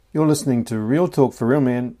You're listening to Real Talk for Real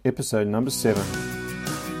Men, episode number 7.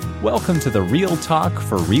 Welcome to the Real Talk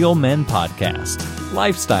for Real Men podcast.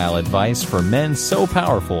 Lifestyle advice for men so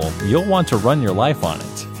powerful, you'll want to run your life on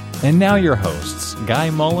it. And now your hosts, Guy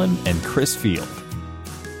Mullen and Chris Field.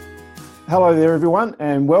 Hello there, everyone,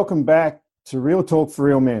 and welcome back to Real Talk for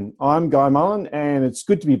Real Men. I'm Guy Mullen, and it's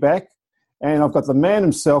good to be back. And I've got the man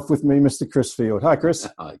himself with me, Mr. Chris Field. Hi, Chris.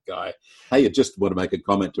 Hi, Guy. Hey, I just want to make a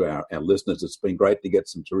comment to our listeners. It's been great to get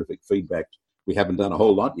some terrific feedback. We haven't done a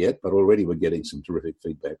whole lot yet, but already we're getting some terrific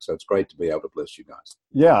feedback. So it's great to be able to bless you guys.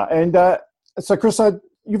 Yeah, and so, Chris,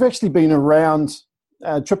 you've actually been around,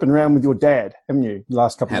 tripping around with your dad, haven't you, the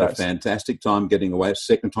last couple of days? Had a fantastic time getting away.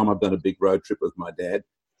 Second time I've done a big road trip with my dad.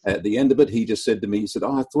 At the end of it, he just said to me, he said,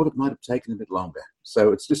 I thought it might have taken a bit longer.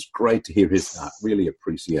 So it's just great to hear his heart, really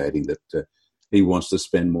appreciating that he wants to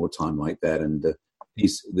spend more time like that. And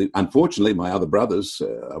unfortunately, my other brothers,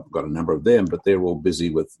 I've got a number of them, but they're all busy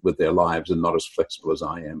with their lives and not as flexible as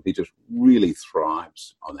I am. He just really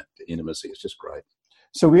thrives on that intimacy. It's just great.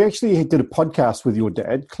 So we actually did a podcast with your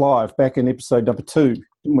dad, Clive, back in episode number 2,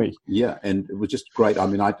 didn't we? Yeah, and it was just great. I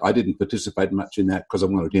mean, I didn't participate much in that because I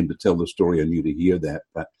wanted him to tell the story and you to hear that.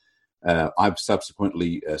 But I've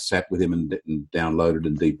subsequently sat with him and downloaded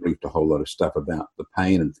and debriefed a whole lot of stuff about the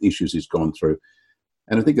pain and issues he's gone through.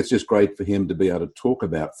 And I think it's just great for him to be able to talk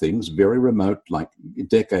about things very remote, like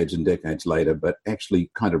decades and decades later, but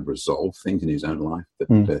actually kind of resolve things in his own life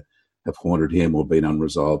that have haunted him or been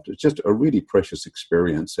unresolved. It's just a really precious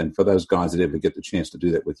experience. And for those guys that ever get the chance to do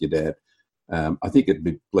that with your dad, I think it'd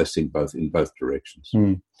be blessing in both directions.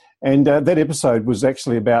 And that episode was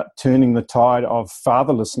actually about turning the tide of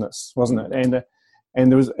fatherlessness, wasn't it?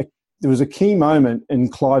 And there was a key moment in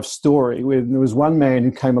Clive's story where there was one man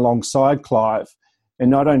who came alongside Clive and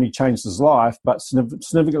not only changed his life, but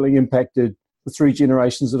significantly impacted the 3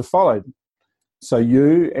 generations that have followed. So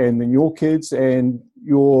you and then your kids and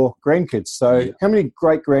your grandkids. So How many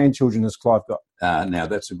great-grandchildren has Clive got? Now,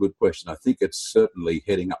 that's a good question. I think it's certainly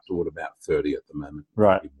heading up toward about 30 at the moment.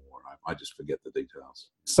 Right. Maybe more. I just forget the details.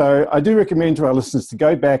 So I do recommend to our listeners to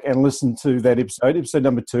go back and listen to that episode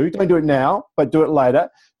number 2. Don't do it now, but do it later,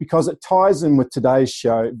 because it ties in with today's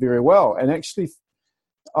show very well. And actually,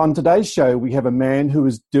 on today's show, we have a man who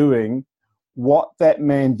is doing what that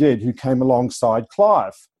man did who came alongside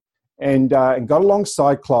Clive and got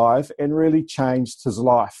alongside Clive and really changed his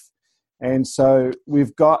life. And so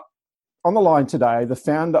we've got on the line today the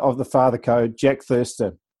founder of the Father Code, Jack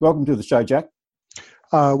Thurston. Welcome to the show, Jack.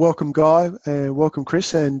 Welcome, Guy, and welcome,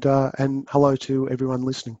 Chris, and hello to everyone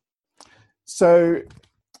listening. So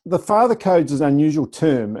the Father Code is an unusual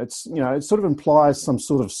term. It sort of implies some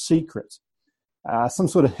sort of secret. Some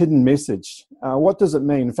sort of hidden message. What does it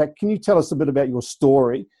mean? In fact, can you tell us a bit about your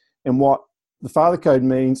story and what the Father Code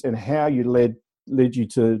means and how you led you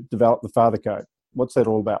to develop the Father Code? What's that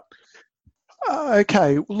all about?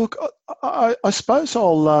 Okay, look, I suppose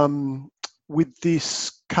I'll, with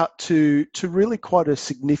this, cut to really quite a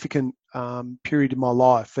significant period in my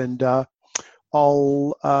life, and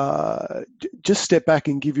I'll just step back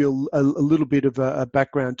and give you a little bit of a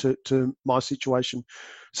background to my situation.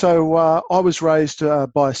 So I was raised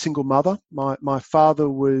by a single mother. My father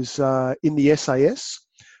was in the SAS,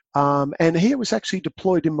 and he was actually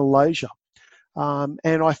deployed in Malaysia.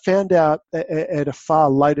 And I found out at a far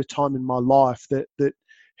later time in my life that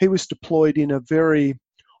he was deployed in a very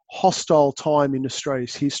hostile time in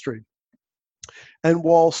Australia's history. And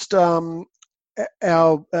whilst our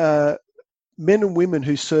men and women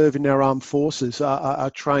who serve in our armed forces are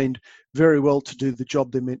trained very well to do the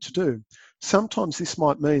job they're meant to do, sometimes this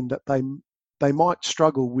might mean that they might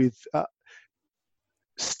struggle with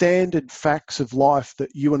standard facts of life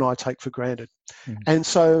that you and I take for granted. And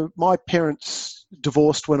so my parents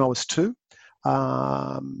divorced when I was 2.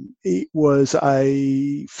 It was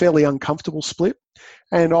a fairly uncomfortable split,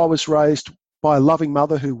 and I was raised by a loving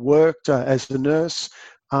mother who worked as a nurse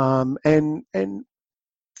and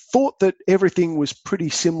thought that everything was pretty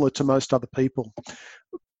similar to most other people.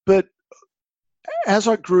 But as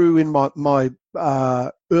I grew in my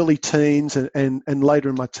early teens and later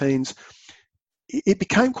in my teens, it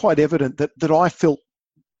became quite evident that I felt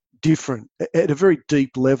different at a very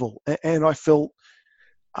deep level, and I felt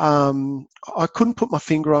I couldn't put my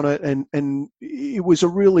finger on it, and it was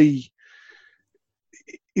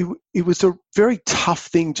it was a very tough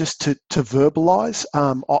thing just to verbalize.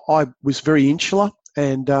 I was very insular,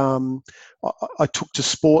 and I took to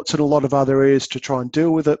sports and a lot of other areas to try and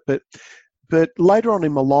deal with it. But later on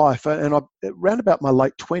in my life, and around about my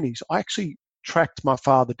late 20s, I actually tracked my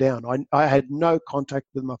father down. I had no contact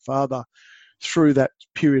with my father through that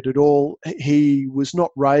period at all. He was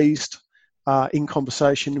not raised in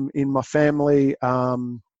conversation in my family.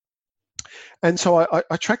 And so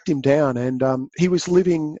I tracked him down, and he was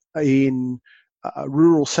living in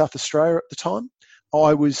rural South Australia at the time.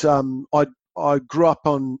 I grew up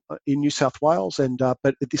in New South Wales, but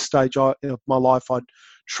at this stage of my life, I'd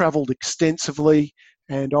travelled extensively,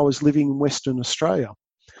 and I was living in Western Australia.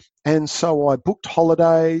 And so I booked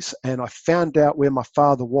holidays, and I found out where my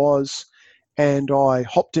father was, and I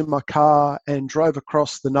hopped in my car and drove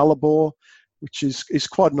across the Nullarbor, which is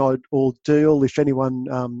quite an ordeal if anyone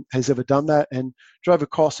has ever done that, and drove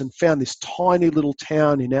across and found this tiny little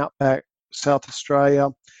town in outback South Australia,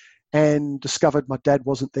 and discovered my dad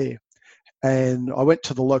wasn't there. And I went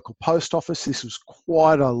to the local post office. This was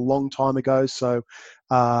quite a long time ago, so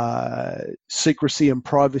secrecy and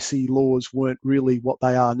privacy laws weren't really what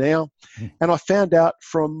they are now. And I found out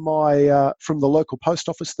from the local post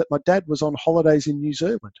office that my dad was on holidays in New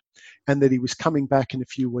Zealand, and that he was coming back in a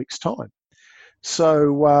few weeks' time.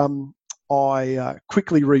 So I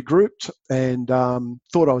quickly regrouped and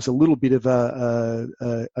thought I was a little bit of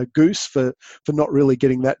a goose for not really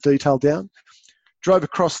getting that detail down. Drove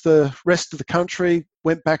across the rest of the country,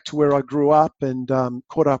 went back to where I grew up, and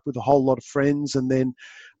caught up with a whole lot of friends, and then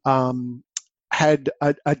had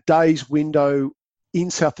a day's window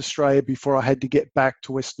in South Australia before I had to get back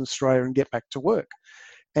to Western Australia and get back to work.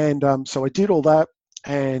 And so I did all that,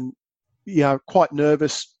 and quite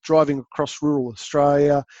nervous, driving across rural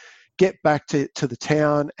Australia, get back to the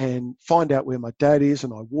town and find out where my dad is.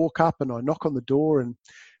 And I walk up and I knock on the door, and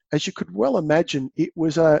as you could well imagine, it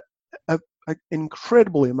was an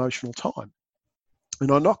incredibly emotional time.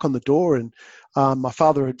 And I knock on the door, and my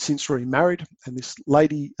father had since remarried, and this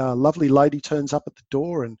lady, lovely lady, turns up at the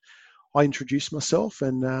door, and I introduce myself,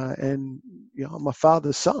 and I'm my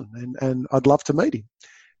father's son, and I'd love to meet him.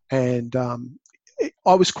 And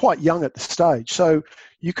I was quite young at the stage, so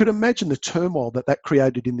you could imagine the turmoil that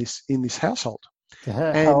created in this household. So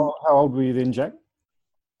how old were you then, Jack?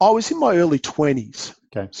 I was in my early 20s.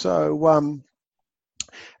 Okay. So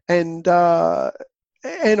and I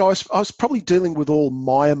was probably dealing with all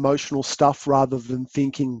my emotional stuff rather than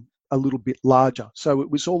thinking a little bit larger. So it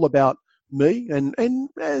was all about me, and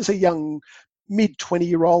as a young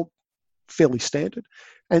mid-20-year-old, fairly standard.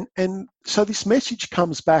 And so this message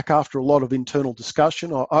comes back after a lot of internal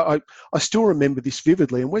discussion. I still remember this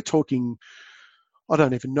vividly, and we're talking, I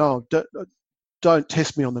don't even know, don't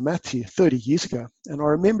test me on the math here, 30 years ago. And I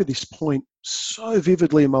remember this point so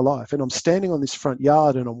vividly in my life, and I'm standing on this front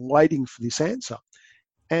yard and I'm waiting for this answer.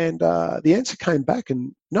 And the answer came back,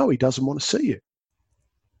 and no, he doesn't want to see you.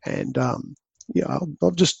 And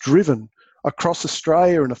I've just driven across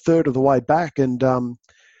Australia and a third of the way back, and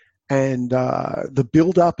the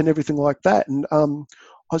build-up and everything like that. And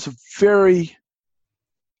I suppose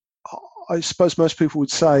most people would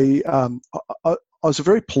say, I was a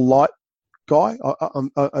very polite guy,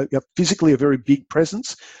 physically a very big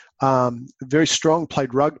presence, very strong,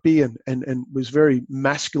 played rugby and was very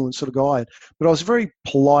masculine sort of guy. But I was a very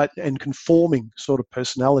polite and conforming sort of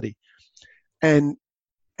personality. And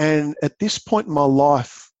at this point in my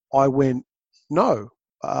life, I went, no.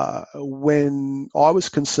 When I was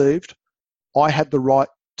conceived, I had the right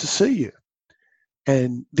to see you,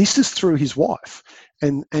 and this is through his wife,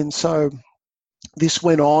 and so this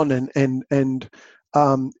went on, and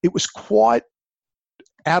it was quite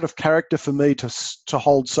out of character for me to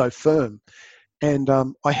hold so firm, and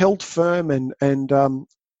I held firm, and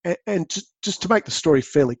just to make the story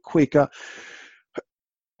fairly quick,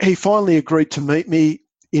 he finally agreed to meet me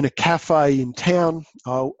in a cafe in town.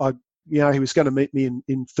 He was going to meet me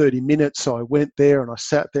in 30 minutes. So I went there and I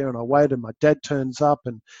sat there and I waited. My dad turns up,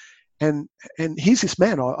 and here's this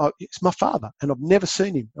man. It's my father, and I've never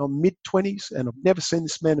seen him. I'm mid-20s and I've never seen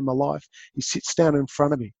this man in my life. He sits down in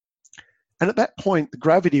front of me. And at that point, the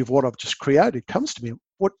gravity of what I've just created comes to me.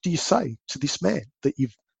 What do you say to this man that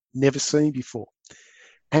you've never seen before?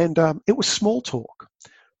 And it was small talk.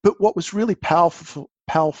 But what was really powerful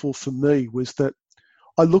for me was that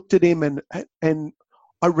I looked at him and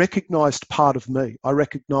I recognized part of me. I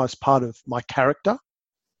recognized part of my character,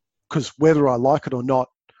 because whether I like it or not,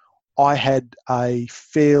 I had a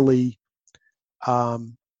fairly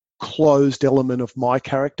closed element of my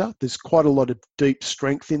character. There's quite a lot of deep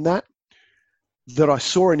strength in that I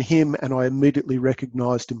saw in him, and I immediately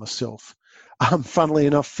recognized in myself. Funnily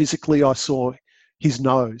enough, physically, I saw his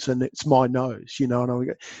nose, and it's my nose,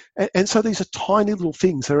 and so these are tiny little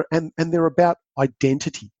things, and they're about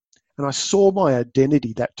identity. And I saw my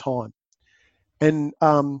identity that time. And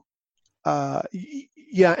and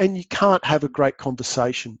you can't have a great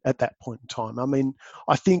conversation at that point in time. I mean,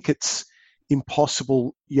 I think it's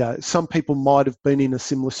impossible. Yeah, some people might have been in a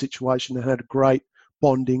similar situation and had a great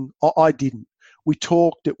bonding. I didn't. We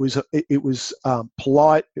talked. It was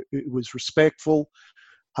polite. It was respectful.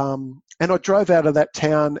 And I drove out of that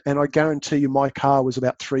town, and I guarantee you my car was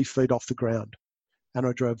about 3 feet off the ground. And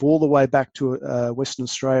I drove all the way back to Western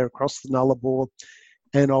Australia, across the Nullarbor,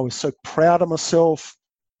 and I was so proud of myself.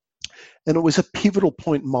 And it was a pivotal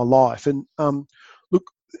point in my life. And look,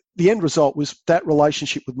 the end result was that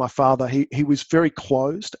relationship with my father. He was very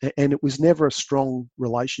closed, and it was never a strong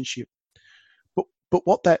relationship. But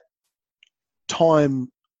what that time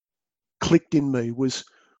clicked in me was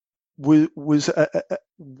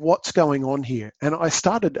what's going on here. And I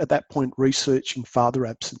started at that point researching father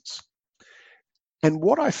absence. And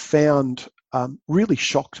what I found really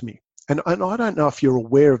shocked me. And I don't know if you're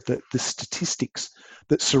aware of the statistics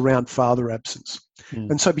that surround father absence.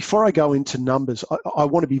 And so before I go into numbers, I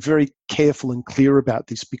want to be very careful and clear about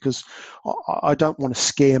this, because I don't want to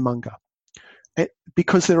scaremonger.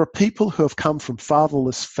 Because there are people who have come from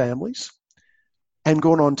fatherless families and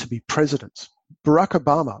gone on to be presidents. Barack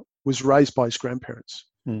Obama was raised by his grandparents,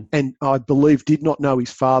 and I believe did not know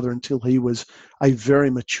his father until he was a very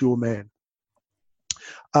mature man.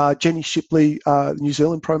 Jenny Shipley, New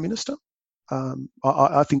Zealand Prime Minister,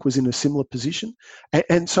 I think was in a similar position.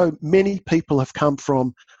 And so many people have come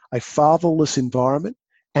from a fatherless environment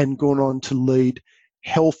and gone on to lead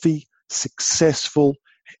healthy, successful,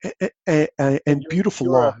 and beautiful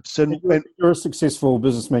lives. And you're a successful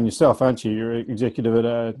businessman yourself, aren't you? You're an executive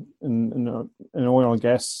at an oil and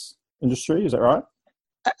gas industry, is that right?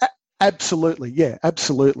 Absolutely, yeah,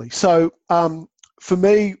 absolutely. So for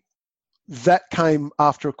me, that came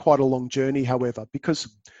after quite a long journey, however, because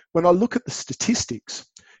when I look at the statistics,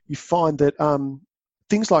 you find that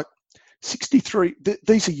things like 63,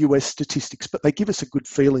 these are US statistics, but they give us a good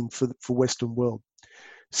feeling for Western world.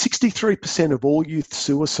 63% of all youth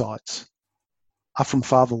suicides are from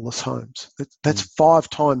fatherless homes. That's 5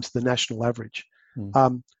 times the national average.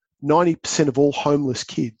 90% of all homeless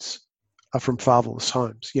kids are from fatherless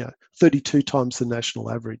homes, 32 times the national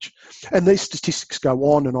average. And these statistics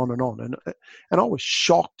go on and on and on. And I was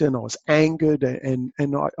shocked, and I was angered, and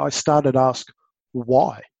I started to ask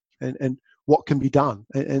why and what can be done.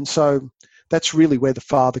 And so that's really where the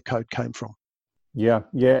father code came from. Yeah,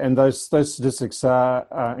 and those statistics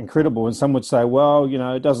are incredible. And some would say, well,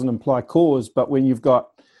 it doesn't imply cause, but when you've got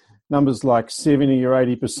numbers like 70 or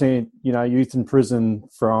 80%, youth in prison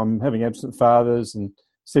from having absent fathers, and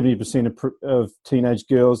 70% of teenage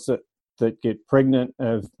girls that get pregnant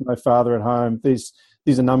have no father at home, these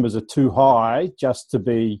are numbers are too high just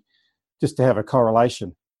to have a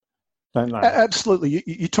correlation, don't they? Absolutely.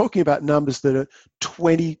 You're talking about numbers that are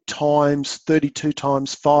 20 times, 32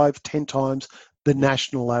 times, 5, 10 times the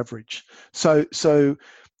national average. So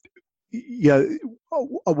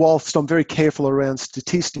whilst I'm very careful around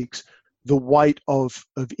statistics, the weight of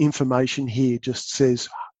information here just says,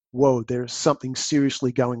 whoa, there is something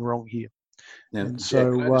seriously going wrong here. Now, and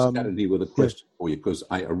so, Jack, I just started here with a question for you, because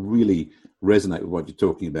I really resonate with what you're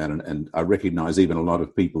talking about, and I recognise even a lot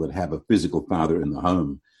of people that have a physical father in the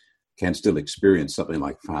home can still experience something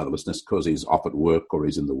like fatherlessness, because he's off at work, or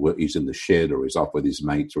he's in the shed, or he's off with his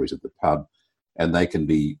mates, or he's at the pub, and they can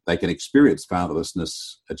experience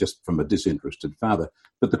fatherlessness just from a disinterested father.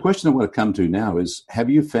 But the question I want to come to now is, have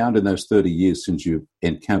you found in those 30 years since you've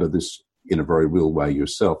encountered this in a very real way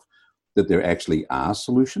yourself, that there actually are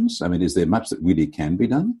solutions? I mean, is there much that really can be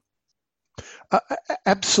done?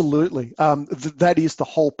 Absolutely. That is the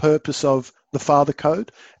whole purpose of the Father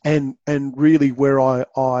Code, and really where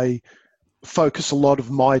I focus a lot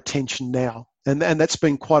of my attention now. And that's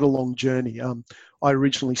been quite a long journey. I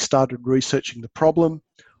originally started researching the problem.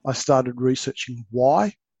 I started researching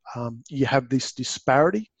why you have this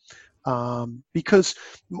disparity, because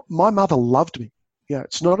my mother loved me.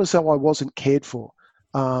 It's not as though I wasn't cared for.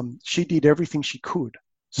 She did everything she could,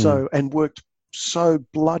 and worked so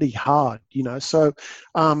bloody hard, So,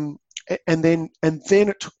 and then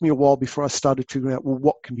it took me a while before I started figuring out, well,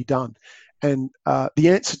 what can be done? And the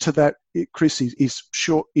answer to that, Chris, is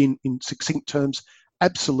short in succinct terms.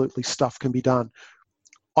 Absolutely, stuff can be done.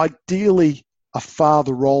 Ideally, a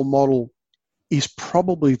father role model is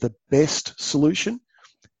probably the best solution,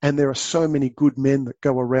 and there are so many good men that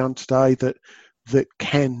go around today that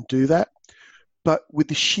can do that. But with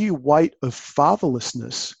the sheer weight of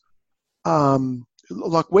fatherlessness,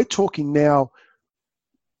 like we're talking now,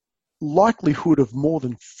 likelihood of more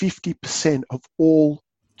than 50% of all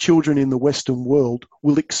children in the Western world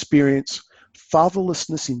will experience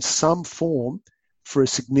fatherlessness in some form for a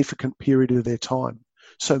significant period of their time.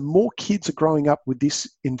 So more kids are growing up with this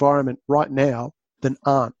environment right now than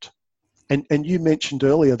aren't. And you mentioned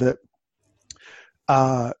earlier that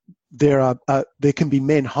there can be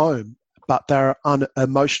men home, but they're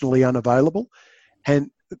emotionally unavailable. And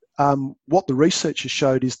what the researchers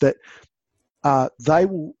showed is that they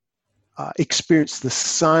will experience the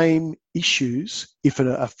same issues if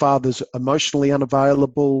a father's emotionally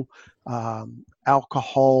unavailable,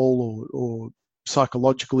 alcohol or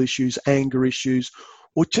psychological issues, anger issues,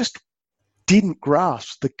 or just didn't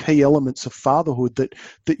grasp the key elements of fatherhood that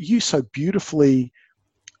you so beautifully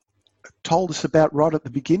told us about right at the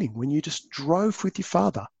beginning when you just drove with your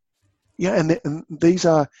father. Yeah, and these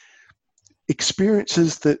are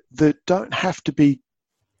experiences that don't have to be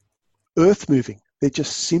earth-moving. They're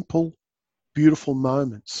just simple, beautiful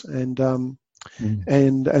moments. And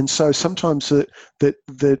so sometimes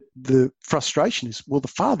the frustration is, well, the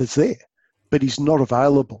father's there, but he's not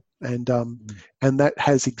available. And that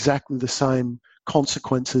has exactly the same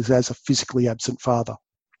consequences as a physically absent father.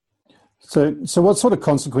 So what sort of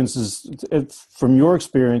consequences, from your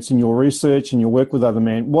experience and your research and your work with other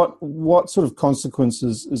men, what sort of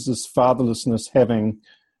consequences is this fatherlessness having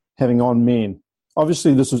on men?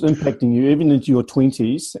 Obviously, this was impacting you even into your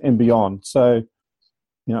 20s and beyond. So,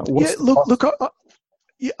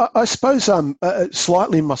 I suppose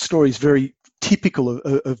slightly my story is very typical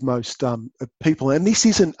of most people, and this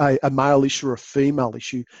isn't a male issue or a female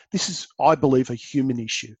issue. This is, I believe, a human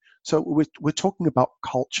issue. So we're talking about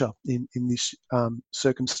culture in this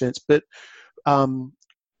circumstance, but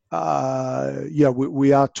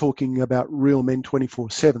we are talking about real men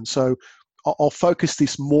 24/7. So I'll focus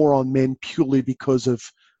this more on men purely because of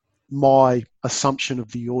my assumption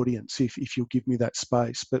of the audience, if you'll give me that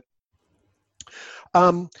space. But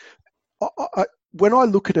when I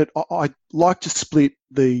look at it, I like to split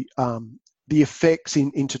the effects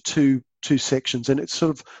into two sections, and it's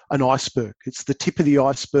sort of an iceberg. It's the tip of the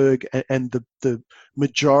iceberg and the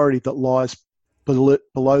majority that lies below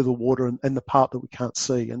the water and the part that we can't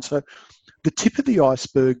see. And so the tip of the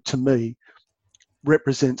iceberg to me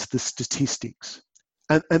represents the statistics,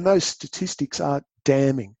 and those statistics are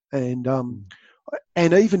damning. And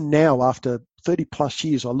even now, after 30 plus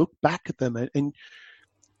years, I look back at them and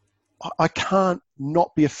I can't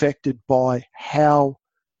not be affected by how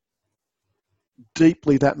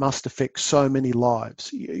deeply that must affect so many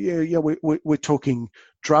lives. We're talking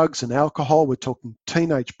drugs and alcohol, we're talking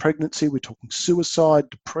teenage pregnancy, we're talking suicide,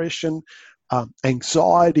 depression,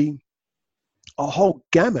 anxiety, a whole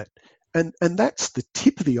gamut. And that's the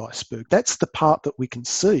tip of the iceberg. That's the part that we can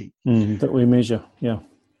see. That we measure, yeah.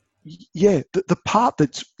 Yeah, the part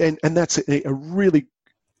that's, and that's a really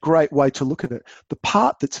great way to look at it. The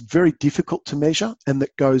part that's very difficult to measure and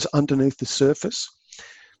that goes underneath the surface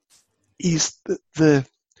is the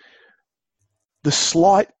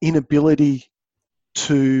slight inability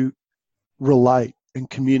to relate and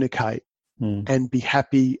communicate and be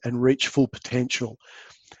happy and reach full potential.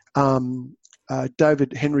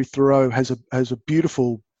 David Henry Thoreau has a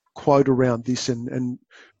beautiful quote around this, and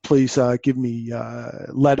please give me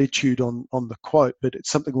latitude on the quote, but it's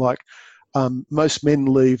something like, most men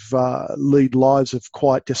lead lives of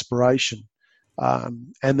quiet desperation.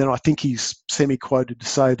 And then I think he's semi-quoted to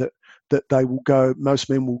say that most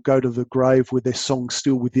men will go to the grave with their song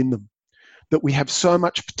still within them. That we have so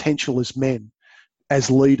much potential as men, as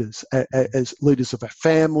leaders of our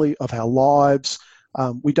family, of our lives.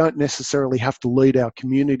 We don't necessarily have to lead our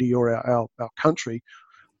community or our country,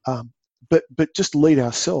 but just lead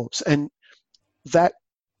ourselves. And that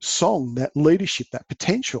song, that leadership, that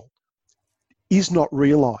potential is not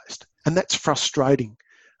realised, and that's frustrating.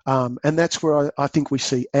 And that's where I think we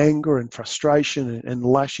see anger and frustration and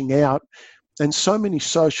lashing out, and so many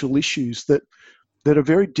social issues that are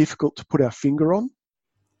very difficult to put our finger on,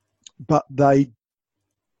 but they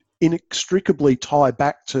inextricably tie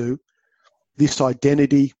back to this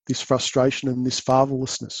identity, this frustration, and this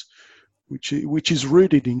fatherlessness, which is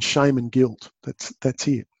rooted in shame and guilt. That's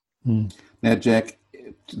it. Now, Jack,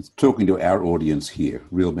 talking to our audience here,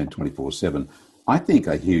 Real Men 24/7, I think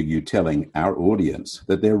I hear you telling our audience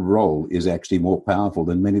that their role is actually more powerful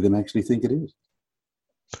than many of them actually think it is.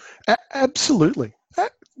 Absolutely.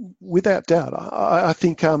 Without doubt. I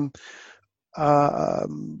think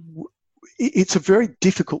it's a very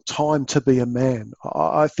difficult time to be a man.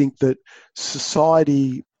 I think that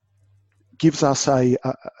society gives us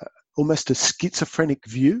almost a schizophrenic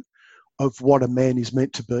view of what a man is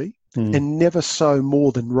meant to be, and never so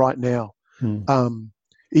more than right now.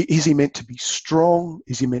 Is he meant to be strong?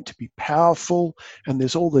 Is he meant to be powerful? And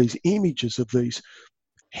there's all these images of these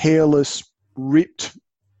hairless, ripped,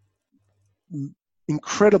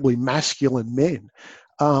 incredibly masculine men.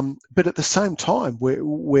 But at the same time,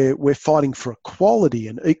 we're fighting for equality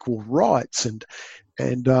and equal rights, and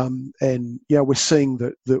we're seeing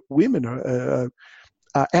that women are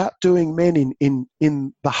outdoing men in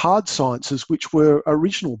the hard sciences, which were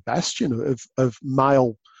original bastion of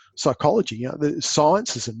male psychology, the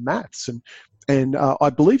sciences and maths, and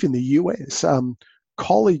I believe in the US,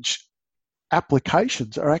 college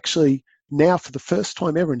applications are actually now, for the first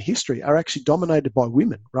time ever in history, are actually dominated by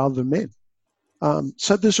women rather than men.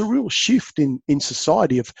 So there's a real shift in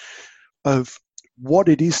society of what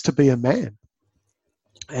it is to be a man,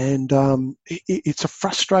 and it's a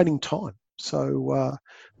frustrating time. So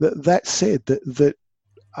that said,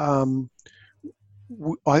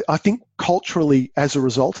 I think culturally, as a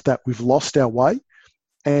result of that, we've lost our way,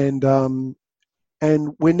 and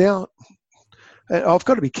we're now. I've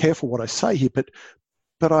got to be careful what I say here,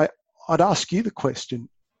 but I'd ask you the question: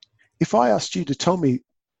 if I asked you to tell me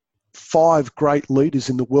 5 great leaders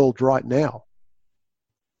in the world right now,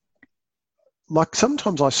 like,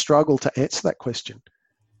 sometimes I struggle to answer that question.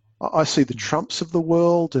 I see the Trumps of the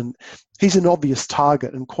world, and he's an obvious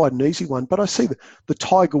target and quite an easy one. But I see the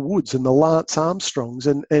Tiger Woods and the Lance Armstrongs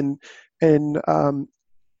and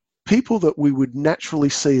people that we would naturally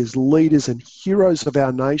see as leaders and heroes of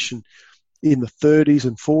our nation in the 30s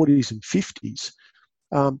and 40s and 50s.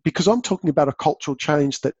 Because I'm talking about a cultural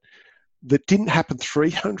change that didn't happen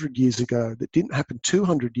 300 years ago, that didn't happen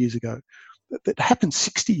 200 years ago, that happened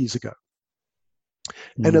 60 years ago.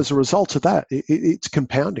 And as a result of that, it's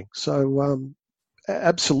compounding. So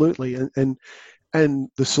absolutely. And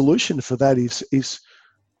the solution for that is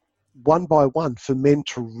one by one for men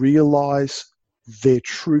to realize their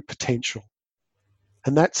true potential.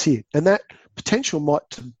 And that's it. And that potential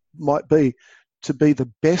might be to be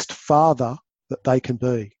the best father that they can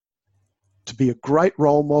to be a great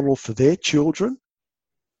role model for their children,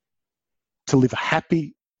 to live a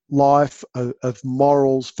happy life of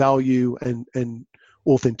morals, value, and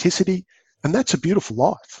authenticity. And that's a beautiful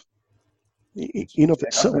life in of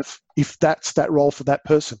itself, if that's that role for that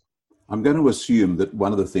person. I'm going to assume that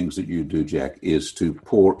one of the things that you do, Jack, is to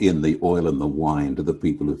pour in the oil and the wine to the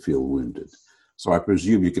people who feel wounded. So I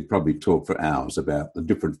presume you could probably talk for hours about the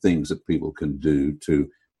different things that people can do to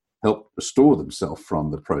help restore themselves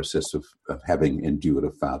from the process of having endured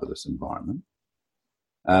a fatherless environment.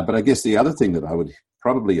 But I guess the other thing that I would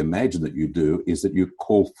probably imagine that you do is that you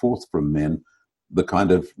call forth from men the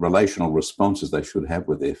kind of relational responses they should have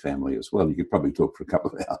with their family as well. You could probably talk for a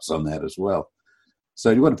couple of hours on that as well. So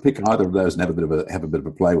you want to pick either of those and have a bit of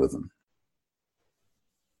a play with them.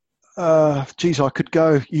 I could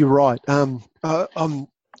go. You're right.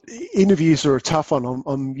 Interviews are a tough one.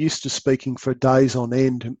 I'm used to speaking for days on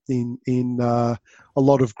end in a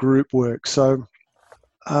lot of group work. So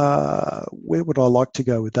where would I like to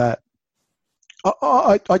go with that?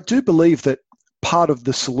 I do believe that part of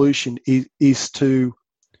the solution is to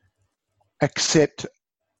accept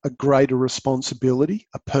a greater responsibility,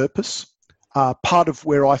 a purpose. Part of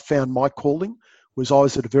where I found my calling was I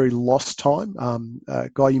was at a very lost time.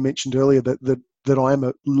 Guy, you mentioned earlier that I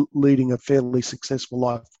am leading a fairly successful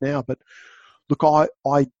life now, but look, I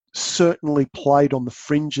certainly played on the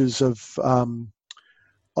fringes of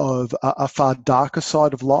a far darker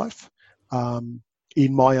side of life.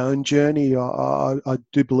 In my own journey, I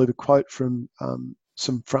do believe a quote from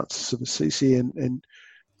St. Francis of Assisi, and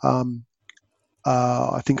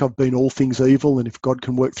I think I've been all things evil, and if God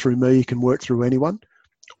can work through me, he can work through anyone.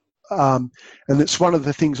 And it's one of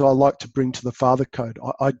the things I like to bring to the Father Code.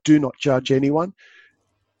 I do not judge anyone,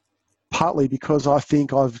 partly because I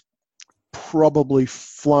think I've probably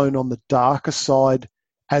flown on the darker side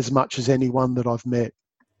as much as anyone that I've met.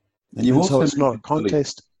 And so it's not a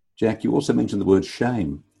contest. Jack, you also mentioned the word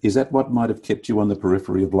shame. Is that what might have kept you on the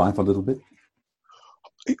periphery of life a little bit?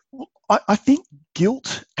 I think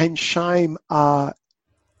guilt and shame are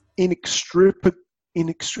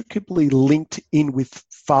inextricably linked in with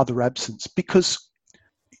father absence, because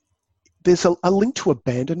there's a link to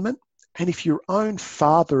abandonment. And if your own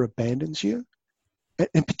father abandons you,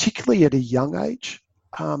 and particularly at a young age,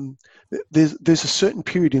 there's a certain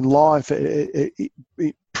period in life,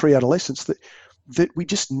 pre-adolescence, that we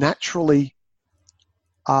just naturally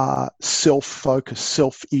are self-focused,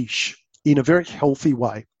 selfish in a very healthy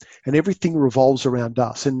way, and everything revolves around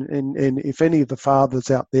us. And if any of the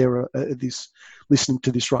fathers out there listening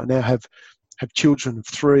to this right now have children of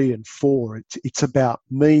 3 and 4, it's about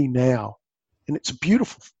me now, and it's a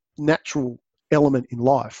beautiful natural element in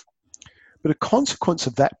life. But a consequence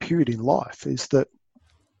of that period in life is that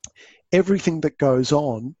everything that goes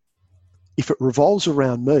on, if it revolves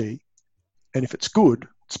around me, and if it's good,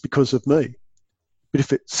 it's because of me. But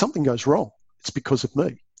if something goes wrong, It's because of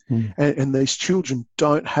me. Mm. And these children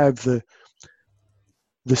don't have the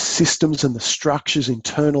systems and the structures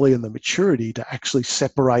internally and the maturity to actually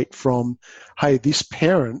separate from, hey, this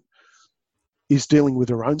parent is dealing with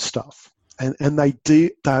their own stuff. And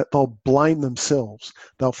they'll blame themselves.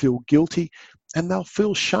 They'll feel guilty and they'll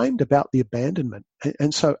feel shamed about the abandonment.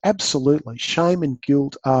 And so absolutely, shame and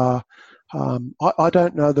guilt are, I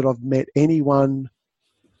don't know that I've met anyone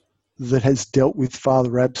that has dealt with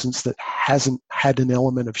father absence that hasn't had an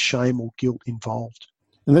element of shame or guilt involved.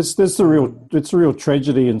 And that's the real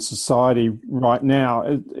tragedy in society right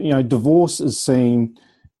now. Divorce is seen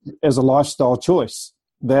as a lifestyle choice.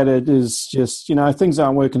 That it is just, things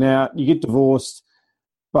aren't working out. You get divorced,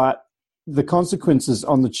 but the consequences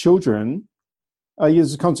on the children.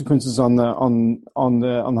 There's consequences on the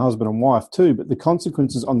husband and wife too, but the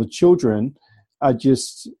consequences on the children are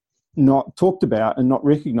just not talked about and not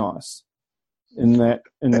recognised in that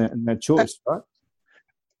choice, right?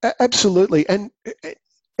 Absolutely, and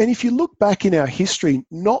if you look back in our history,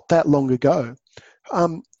 not that long ago,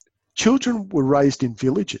 children were raised in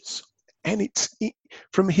villages, and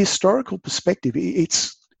from a historical perspective,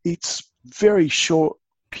 it's very short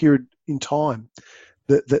period in time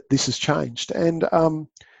that this has changed, and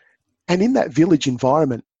in that village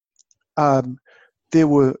environment, there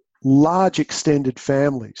were large extended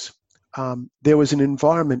families. There was an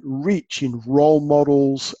environment rich in role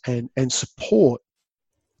models and support,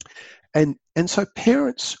 and so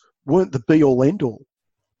parents weren't the be all end all,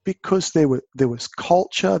 because there was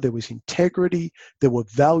culture, there was integrity, there were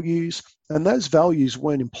values, and those values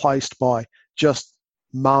weren't emplaced by just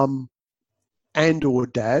mum and or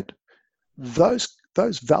dad. Those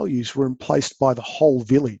values were emplaced by the whole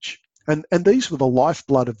village. And these were the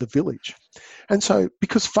lifeblood of the village. And so,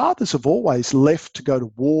 because fathers have always left to go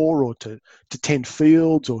to war or to tend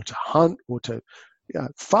fields or to hunt or to...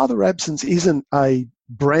 father absence isn't a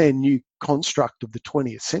brand new construct of the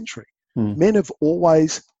 20th century. Mm. Men have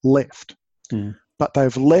always left. Mm. But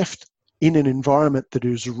they've left in an environment that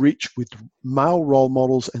is rich with male role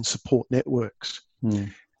models and support networks.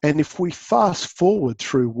 Mm. And if we fast forward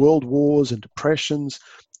through world wars and depressions,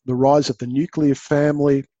 the rise of the nuclear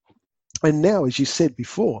family, and now, as you said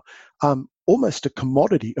before, almost a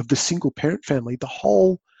commodity of the single parent family, the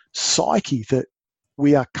whole psyche that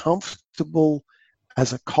we are comfortable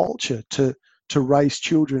as a culture to raise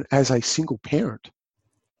children as a single parent.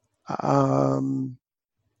 And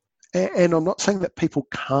I'm not saying that people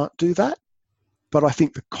can't do that, but I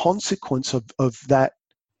think the consequence of that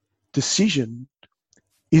decision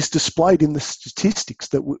is displayed in the statistics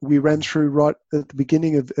that we ran through right at the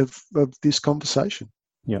beginning of this conversation.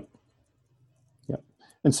 Yeah. Yeah.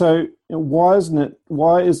 And so why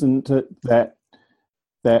isn't it that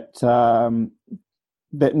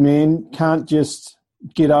men can't just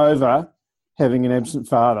get over having an absent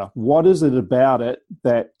father? What is it about it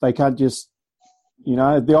that they can't just, the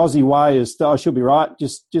Aussie way is, I should be right,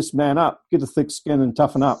 just man up, get a thick skin and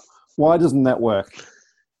toughen up. Why doesn't that work?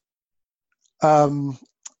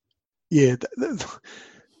 Yeah.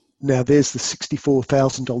 Now there's the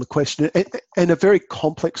 $64,000 question, and a very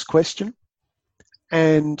complex question.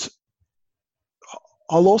 And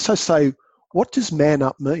I'll also say, what does man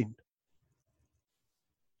up mean?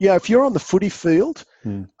 Yeah, if you're on the footy field,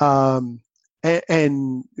 and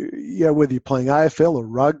whether you're playing AFL or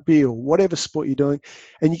rugby or whatever sport you're doing,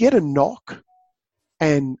 and you get a knock,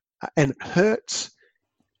 and it hurts,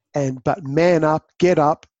 but man up, get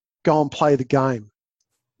up, go and play the game.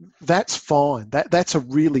 That's fine. That's a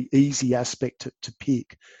really easy aspect to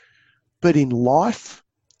pick. But in life,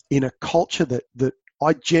 in a culture that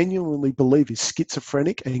I genuinely believe is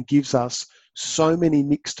schizophrenic and gives us so many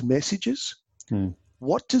mixed messages,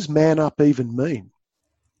 what does man up even mean?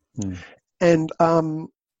 And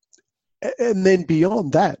then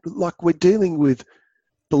beyond that, like, we're dealing with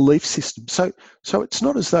belief systems. So it's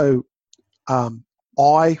not as though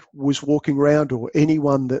I was walking around, or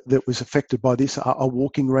anyone that was affected by this are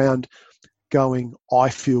walking around going, I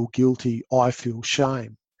feel guilty, I feel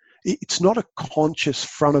shame. It's not a conscious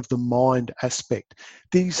front of the mind aspect.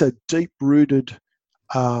 These are deep-rooted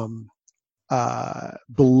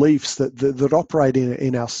beliefs that operate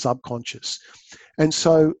in our subconscious. And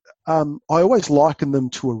so I always liken them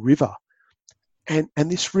to a river. And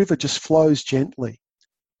this river just flows gently,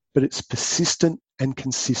 but it's persistent and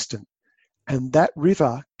consistent. And that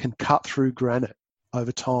river can cut through granite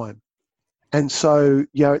over time. And so,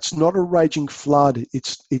 it's not a raging flood.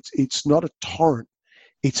 It's not a torrent.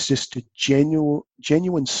 It's just a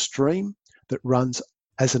genuine stream that runs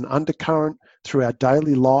as an undercurrent through our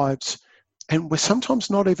daily lives, and we're sometimes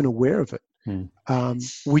not even aware of it.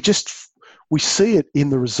 we see it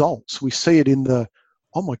in the results. We see it in the,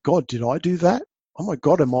 oh my God, did I do that? Oh my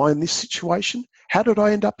God, am I in this situation? How did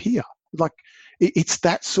I end up here? Like, it's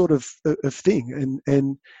that sort of thing.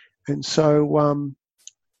 And so,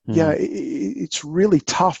 yeah, it's really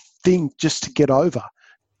tough thing just to get over.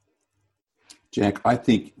 Jack, I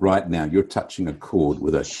think right now you're touching a chord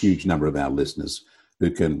with a huge number of our listeners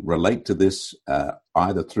who can relate to this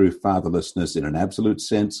either through fatherlessness in an absolute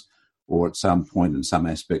sense or at some point in some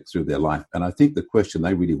aspect through their life. And I think the question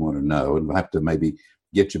they really want to know, and we'll have to maybe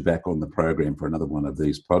get you back on the program for another one of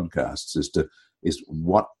these podcasts, is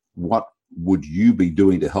what would you be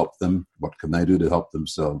doing to help them? What can they do to help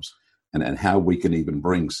themselves? And how we can even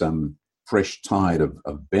bring some fresh tide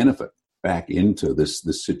of benefit back into this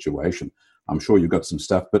situation. I'm sure you've got some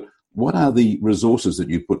stuff, but what are the resources that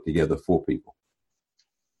you put together for people?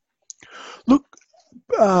 Look,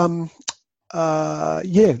 I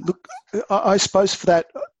suppose for that,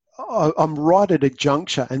 I'm right at a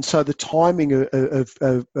juncture, and so the timing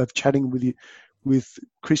of chatting with you, with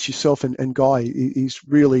Chris, yourself, and Guy is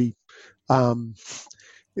really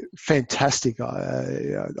fantastic.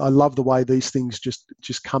 I love the way these things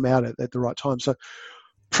just come out at the right time. So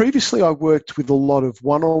previously, I worked with a lot of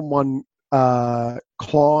one-on-one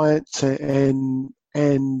clients, and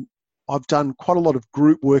I've done quite a lot of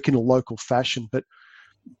group work in a local fashion, but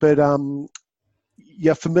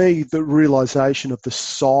yeah, for me, the realization of the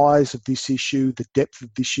size of this issue, the depth of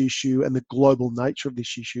this issue, and the global nature of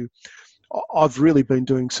this issue, I've really been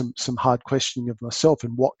doing some hard questioning of myself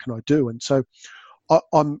and what can I do. And so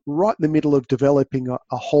I'm right in the middle of developing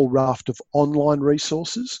a whole raft of online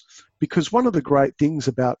resources, because one of the great things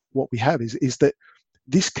about what we have is that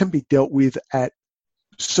this can be dealt with at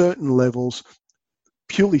certain levels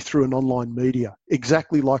purely through an online media,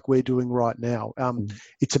 exactly like we're doing right now.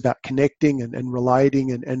 It's about connecting and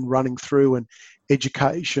relating and running through and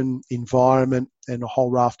education, environment, and a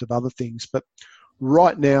whole raft of other things. But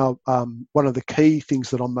right now, one of the key things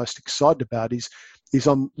that I'm most excited about is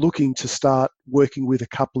I'm looking to start working with a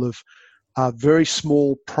couple of very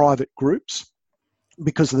small private groups,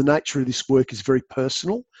 because the nature of this work is very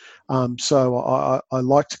personal. So I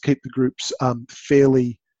like to keep the groups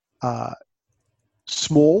fairly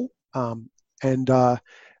small, and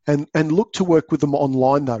look to work with them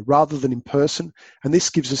online though, rather than in person. And this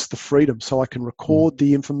gives us the freedom, so I can record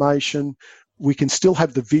the information. We can still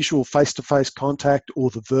have the visual face-to-face contact or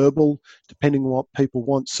the verbal, depending on what people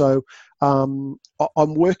want. So I'm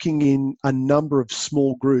working in a number of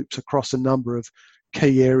small groups across a number of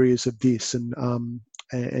key areas of this, and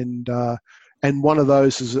one of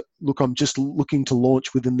those is, look, I'm just looking to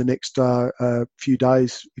launch within the next few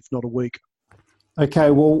days, if not a week.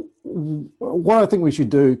 Okay, well, what I think we should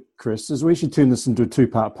do, Chris, is we should turn this into a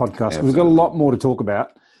two-part podcast, because we've got a lot more to talk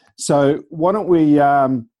about. So why don't we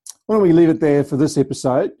leave it there for this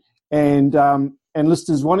episode? And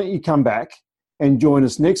listeners, why don't you come back and join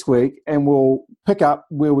us next week, and we'll pick up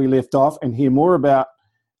where we left off and hear more about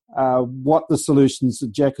what the solutions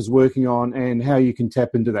that Jack is working on and how you can tap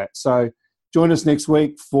into that. So join us next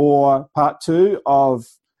week for part 2 of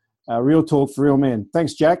Real Talk for Real Men.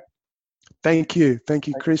 Thanks, Jack. Thank you. Thank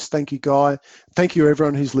you, Chris. Thank you, Guy. Thank you,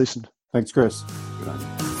 everyone who's listened. Thanks, Chris.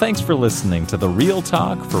 Thanks for listening to the Real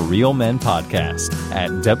Talk for Real Men podcast at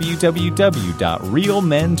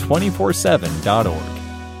www.realmen247.org.